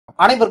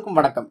அனைவருக்கும்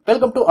வணக்கம்.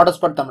 Welcome to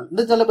ஆட்டோஸ்பாட் Tamil.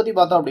 இந்த சேனலை பத்தி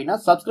பார்த்தோம் அப்படின்னா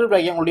சப்ஸ்கிரைப்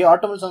ஆகி உங்களுடைய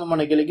ஆட்டோமொபைல்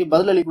சம்பந்தமான கேள்விக்கு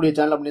பதில் அளிக்கக்கூடிய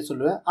சேனல் அப்படின்னு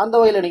சொல்லுவேன். அந்த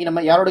வகையில் இன்னைக்கு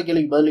நம்ம யாரோட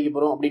கேள்விக்கு பதிலளிக்க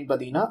போறோம் அப்படின்னு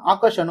பாத்தீங்கன்னா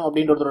ஆகாஷ் அனு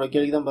அப்படின்றதோட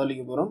கேள்விக்கு தான்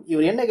பதிலளிக்க போறோம்.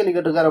 இவர் என்ன கேள்வி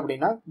கேட்டிருக்காரு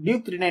அப்படின்னா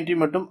டியூக் 390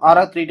 மற்றும்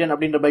RR 310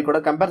 அப்படின்ற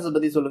பைக்கோட கம்பேரிசன்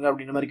பத்தி சொல்லுங்க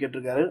அப்படின்ற மாதிரி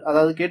கேட்டிருக்காரு.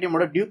 அதாவது KTM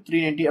டியூக்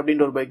 390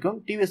 அப்படின்ற ஒரு பைக்கும்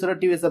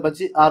TVS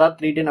Apache RR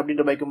 310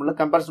 அப்படின்ற பைக்கும் உள்ள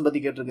கம்பேரிசன்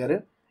பத்தி கேட்டிருக்காரு.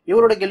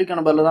 இவரோட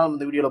கேள்விக்கான பதில தான்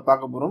இந்த வீடியோல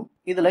பார்க்க போறோம்.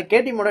 இதுல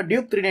KTM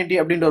டியூக் 390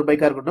 அப்படின்ற ஒரு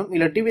பைக்கா இருக்கட்டும்,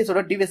 இல்ல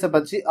TVS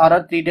Apache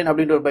RR 310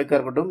 அப்படின்ற ஒரு பைக்கா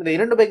இருக்கட்டும், இந்த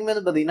இரண்டு பைக்குமே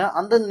வந்து பாத்தீங்கன்னா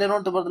அந்த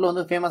நிறுவனத்தை பொறுத்தல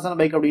வந்து ஃபேமஸான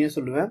பைக் அப்படின்னு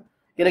சொல்லுவேன்.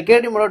 இதுல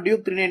KTM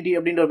டியூக் 390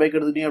 அப்படின்ற பைக்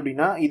எடுத்துட்டீங்க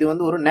அப்படின்னா இது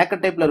வந்து ஒரு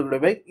நேக்கட் டைப்ல இருக்கிற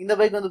பைக். இந்த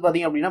பைக் வந்து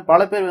பாத்தீங்க அப்படின்னா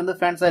பல பேர் வந்து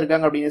ஃபேன்ஸா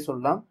இருக்காங்க அப்படின்னு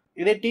சொல்லலாம்.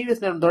 இதே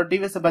டிவிஎஸ் நிறுவனத்தோட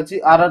TVS Apache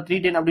RR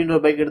 310 அப்படின்ற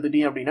ஒரு பைக்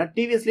எடுத்துட்டீங்க அப்படின்னா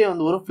டிவிஎஸ்லயே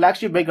வந்து ஒரு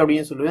பிளாக்ஷிப் பைக்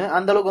அப்படின்னு சொல்லுவேன்.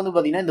 அந்த அளவுக்கு வந்து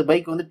பாத்தீங்கன்னா இந்த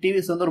பைக் வந்து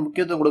டிவிஎஸ் வந்து ஒரு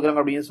முக்கியத்துவம்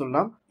கொடுக்குறாங்க அப்படின்னு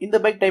சொல்லலாம். இந்த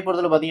பைக் டைப்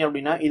பொறுத்தல பாத்தீங்க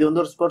அப்படின்னா இது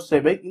வந்து ஒரு ஸ்போர்ட்ஸ்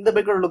டைப் பைக். இந்த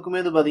பைக்கோட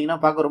லுக்குமே வந்து பாத்தீங்கன்னா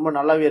பார்க்க ரொம்ப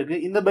நல்லாவே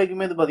இருக்கு. இந்த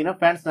பைக்குமே வந்து பாத்தீங்கன்னா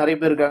ஃபேன்ஸ் நிறைய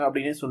பேர் இருக்காங்க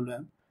அப்படின்னு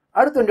சொல்லுவேன்.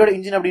 அடுத்த வண்டியோட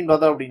இன்ஜின் அப்படின்னு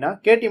பார்த்தோம் அப்படின்னா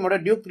KTM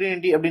டியூக்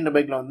 390 அப்படின்ற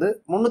பைக்ல வந்து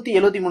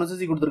 373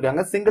 cc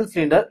கொடுத்திருக்காங்க, single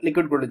cylinder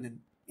liquid cooled engine.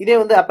 இதே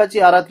வந்து Apache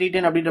RR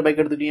 310 அப்படின்ற பைக்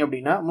எடுத்துட்டீங்க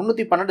அப்படின்னா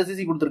 312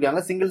 cc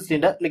கொடுத்திருக்காங்க, single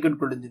cylinder liquid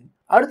cooled engine.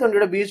 அடுத்த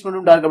வண்டியோட பிஎச்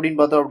மற்றும் டார்க் அப்படின்னு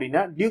பார்த்தோம்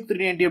அப்படின்னா டியூக்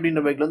 390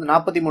 அப்படின்ற பைக்ல வந்து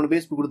 43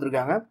 பிஎச்பி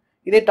கொடுத்திருக்காங்க.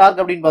 இதே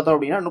டார்க் அப்படின்னு பார்த்தோம்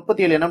அப்படின்னா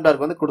 37 Nm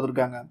டார்க் வந்து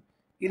கொடுத்திருக்காங்க.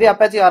 இதே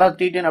Apache RR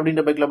 310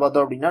 அப்படின்ற பைக்ல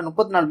பார்த்தோம் அப்படின்னா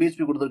 34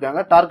 பிஎச்பி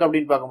கொடுத்திருக்காங்க. டார்க்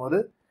அப்படின்னு பார்க்கும்போது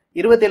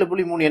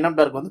 27.3 Nm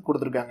டார்க் வந்து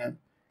கொடுத்திருக்காங்க.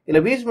 இதுல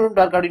பிஎச் மற்றும்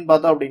டார்க் அப்படின்னு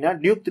பார்த்தோம் அப்படின்னா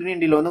டியூக்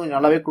 390 வந்து கொஞ்சம்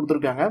நல்லாவே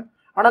கொடுத்திருக்காங்க.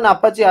 ஆனா நான்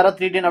Apache RR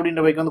 310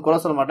 அப்படின்ற பைக் வந்து குறை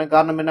சொல்ல மாட்டேன்.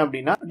 காரணம் என்ன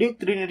அப்படின்னா டியூக்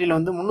 390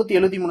 வந்து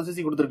 373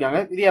 cc கொடுத்திருக்காங்க.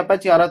 இதே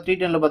Apache RR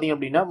 310 பாத்தீங்க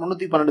அப்படின்னா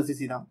 312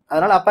 cc தான்.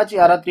 அதனால Apache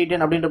RR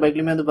 310 அப்படின்ற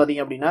பைக்லயுமே வந்து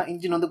பாத்தீங்க அப்படின்னா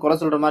இன்ஜின் வந்து குறை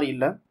சொல்ற மாதிரி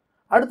இல்ல.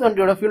 அடுத்த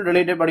வண்டியோட ஃபியூல்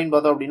ரிலேட்டட் அப்படின்னு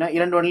பார்த்தோம் அப்படின்னா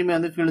இரண்டு வண்டியுமே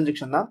வந்து ஃபியூல்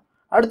இன்ஜெக்ஷன் தான்.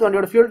 அடுத்த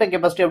வண்டியோட ஃபியூல் டேங்க்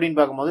கெபாசிட்டி அப்படின்னு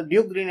பார்க்கும்போது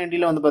டியூக்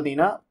 390 வந்து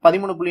பாத்தீங்கன்னா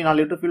 13.4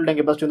 லிட்டர் ஃபியூல்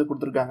டேங்க் கெபாசிட்டி வந்து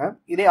கொடுத்திருக்காங்க.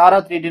 இதே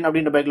RR 310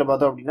 அப்படின்ற பைக்ல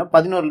பார்த்தோம் அப்படின்னா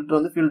 11 லிட்டர்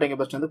வந்து ஃபியூல் டேங்க்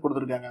கெபாசிட்டி வந்து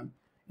கொடுத்திருக்காங்க.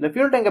 இந்த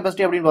ஃபியூல் டேங்க்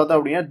கெபாசிட்டி அப்படின்னு பார்த்தோம்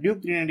அப்படின்னா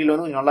டியூக் 390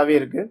 வந்து நல்லாவே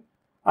இருக்கு.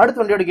 அடுத்த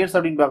வண்டியோட கியர்ஸ்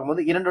அப்படின்னு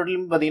பார்க்கும்போது இரண்டு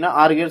வண்டியிலுமே பாத்தீங்கன்னா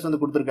 6 கியர்ஸ் வந்து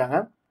கொடுத்திருக்காங்க.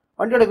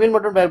 வண்டியோட வீல்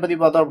மற்றும் டயர் பத்தி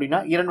பார்த்தோம் அப்படின்னா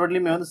இரண்டு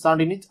வண்டியிலுமே வந்து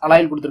 17 இன்ச்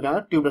அலாயில் கொடுத்திருக்காங்க,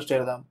 டியூப்லெஸ்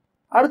டயர் தான்.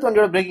 அடுத்த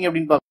வண்டியோட பிரேக்கிங்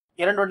அப்படின்னு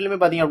பார்க்கும் இரண்டு வண்டியிலுமே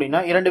பாத்தீங்க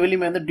அப்படின்னா இரண்டு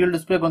வெளியுமே வந்து டியூல்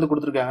டிஸ்பிளே வந்து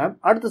கொடுத்திருக்காங்க.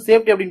 அடுத்து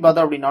சேஃப்டி அப்படின்னு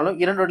பார்த்தோம் அப்படின்னாலும்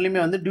இரண்டு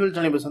வண்டியிலுமே வந்து டியூல்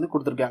சேனல் பஸ் வந்து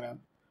கொடுத்திருக்காங்க.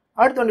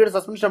 அடுத்த வண்டியோட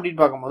சஸ்பென்ஷன்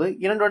அப்படின்னு பார்க்கும்போது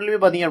இரண்டு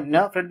வண்டியிலுமே பாத்தீங்க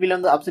அப்படின்னா ஃப்ரண்ட் வீல்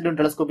வந்து அப்சைட்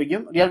டவுன்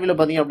டெலஸ்கோபிக்கும் ரியர் வீல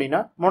பாத்தீங்க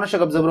அப்படின்னா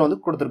மோனோஷாக் அப்சர்வர்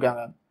வந்து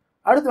கொடுத்திருக்காங்க.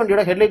 அடுத்த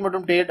வண்டியோட ஹெட்லைட்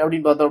மற்றும் டெய்லைட்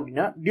அப்படின்னு பார்த்தோம்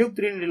அப்படின்னா டியூக்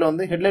 390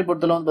 வந்து ஹெட்லைட்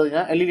பொறுத்தல வந்து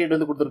பாத்தீங்கன்னா LED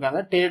வந்து கொடுத்திருக்காங்க.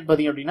 டெய்லைட்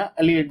பாத்தீங்க அப்படின்னா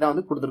LED தான்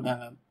வந்து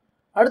கொடுத்திருக்காங்க.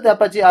 அடுத்து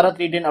Apache RR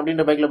 310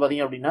 அப்படின்ற பைக்ல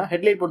பாத்தீங்க அப்படின்னா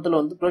ஹெட்லைட் பொறுத்தல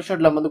வந்து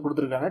ப்ரொஜெக்டர் லேம்ப் வந்து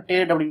கொடுத்திருக்காங்க.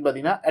 டெய்லைட் அப்படின்னு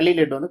பாத்தீங்கன்னா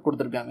LED வந்து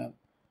கொடுத்திருக்காங்க.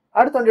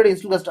 அடுத்த வண்டியோட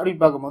இன்ஸ்ட்ரல் கஸ்ட்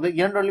அப்படின்னு பார்க்கும்போது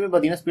இரண்டு வண்டியுமே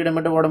பாத்தீங்கன்னா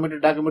ஸ்பீடோமீட்டர்,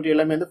 ஓடோமீட்டர், டாக்கோமீட்டர்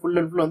எல்லாமே வந்து ஃபுல்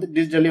அண்ட் ஃபுல் வந்து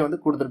டிஜிட்டலி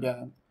வந்து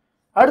கொடுத்திருக்காங்க.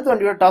 அடுத்த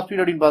வண்டியோட டாப்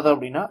ஸ்பீட் அப்படின்னு பார்த்தோம்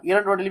அப்படின்னா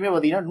இரண்டு வண்டியிலுமே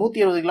பாத்தீங்கன்னா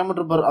 120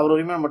 km/h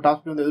வரையுமே நம்ம டாப்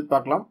ஸ்பீட் வந்து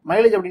எதிர்பார்க்கலாம்.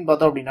 மைலேஜ் அப்படின்னு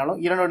பார்த்தோம் அப்படின்னாலும்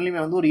இரண்டு வண்டியிலுமே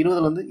வந்து ஒரு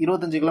 20 வந்து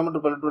 25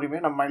 km/h வரையுமே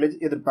நம்ம மைலேஜ்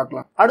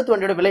எதிர்பார்க்கலாம். அடுத்த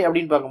வண்டியோட விலை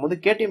அப்படின்னு பார்க்கும்போது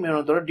KTM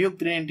நிறுவனத்தோட டியூக்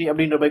 390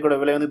 அப்படின்ற பைக்கோட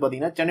விலை வந்து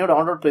பாத்தீங்கன்னா சென்னையோட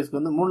ஆன் ரோட் பிரைஸ்க்கு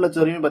வந்து 3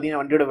 லட்சம் வரையும்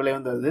பாத்தீங்கன்னா வண்டியோட விலை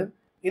வந்து வருது.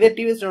 இதே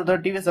டிவிஎஸ் நிறுவனத்தோட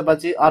TVS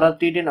Apache RR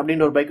 310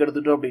 அப்படின்ற ஒரு பைக்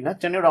எடுத்துட்டோம் அப்படின்னா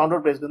சென்னையோட ஆன்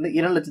ரோட் பிரைஸ்க்கு வந்து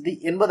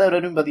 2,80,000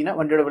 வரையும் பாத்தீங்கன்னா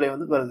வண்டியோட விலை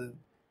வந்து வருது.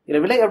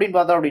 இதுல விலை அப்படின்னு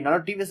பார்த்தோம் அப்படின்னா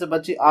TVS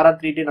Apache RR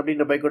 310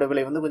 அப்படின்ற பைக்கோட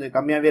விலை வந்து கொஞ்சம்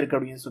கம்மியாவே இருக்கு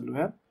அப்படின்னு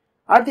சொல்லுவேன்.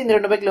 அடுத்து இந்த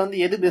ரெண்டு பைக்ல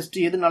வந்து எது பெஸ்ட்,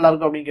 எது நல்லா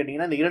இருக்கும் அப்படின்னு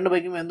கேட்டீங்கன்னா இந்த இரண்டு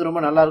பைக்குமே வந்து ரொம்ப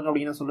நல்லா இருக்கும்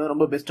அப்படின்னு சொல்லுவேன்.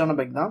 ரொம்ப பெஸ்டான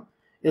பைக் தான்.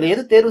 இதுல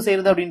எது தேர்வு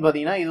செய்யறது அப்படின்னு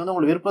பாத்தீங்கன்னா இது வந்து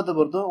உங்களுக்கு விருப்பத்தை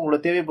பொறுத்தும் உங்களோட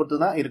தேவையை பொறுத்து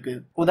தான் இருக்கு.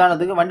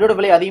 உதாரணத்துக்கு வண்டியோட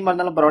விலை அதிகமா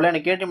இருந்தாலும் பரவாயில்ல,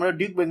 எனக்கு KTM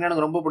டியூக் பைக்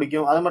எனக்கு ரொம்ப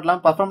பிடிக்கும், அது மட்டும்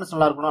இல்லாம பர்ஃபார்மன்ஸ்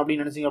நல்லா இருக்கணும்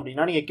அப்படின்னு நினைச்சீங்க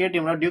அப்படின்னா நீங்க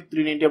KTM டியூக்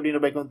 390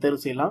 அப்படின்ற பைக் வந்து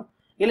தேர்வு செய்யலாம்.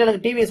 இல்ல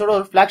எனக்கு டிவிஎஸோட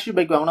ஒரு பிளாக்ஷிப்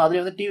பைக் வாங்கணும், அதுல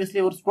வந்து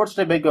டிவிஎஸ்ல ஒரு ஸ்போர்ட்ஸ்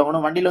டைப் பைக்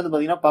வாங்கணும், வண்டியில வந்து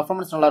பாத்தீங்கன்னா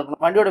பர்ஃபார்மன்ஸ் நல்லா இருக்கணும்,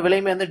 வண்டியோட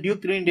விலையுமே வந்து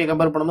டியூக் 390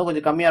 கம்பேர் பண்ணும்போது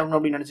கொஞ்சம் கம்மியா இருக்கணும்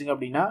அப்படின்னு நினைச்சீங்க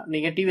அப்படின்னா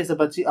நீங்க TVS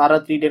Apache RR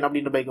 310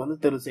 அப்படின்ற பைக் வந்து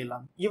தேர்வு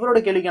செய்யலாம்.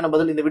 இவரோட கேள்விக்கான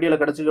பதில் இந்த வீடியோல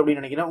கிடைச்சிருக்கு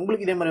அப்படின்னு நினைக்கிறேன்.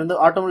 உங்களுக்கு இதே மாதிரி வந்து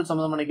ஆட்டோமொபைல்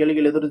சம்பந்தமான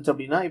கேள்விகள் எது இருந்துச்சு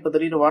அப்படின்னா இப்ப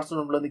தெரியுற வாட்ஸ்அப்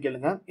நம்பர்ல வந்து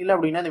கேளுங்க. இல்ல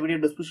அப்படின்னா இந்த வீடியோ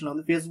டிஸ்கிரிப்ஷன்ல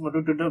வந்து Facebook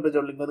மற்றும் ட்விட்டர் பேஜ்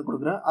லிங்க் வந்து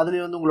கொடுக்குறேன்,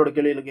 அதுல வந்து உங்களோட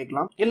கேள்விகளை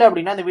கேட்கலாம். இல்ல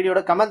அப்படின்னா இந்த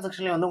வீடியோட கமெண்ட்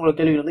செக்ஷன்ல வந்து உங்களோட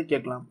கேள்வி வந்து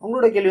கேட்கலாம்.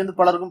 உங்களோட கேள்வி வந்து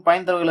பலருக்கும்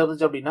பயன் தகவல்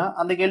இருந்துச்சு அப்படின்னா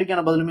அந்த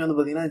கேள்விக்கான பதிலுமே வந்து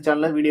பாத்தீங்கன்னா இந்த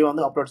சேனல்ல வீடியோ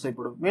வந்து அப்லோட்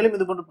செய்யப்படும். மேலும்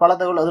இது போன்ற பல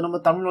தகவல் அது நம்ம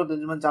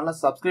தமிழ் சேனலை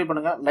சப்ஸ்கிரைப்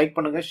பண்ணுங்க, லைக்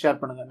பண்ணுங்க, ஷேர்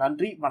பண்ணுங்க.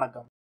 நன்றி, வணக்கம்.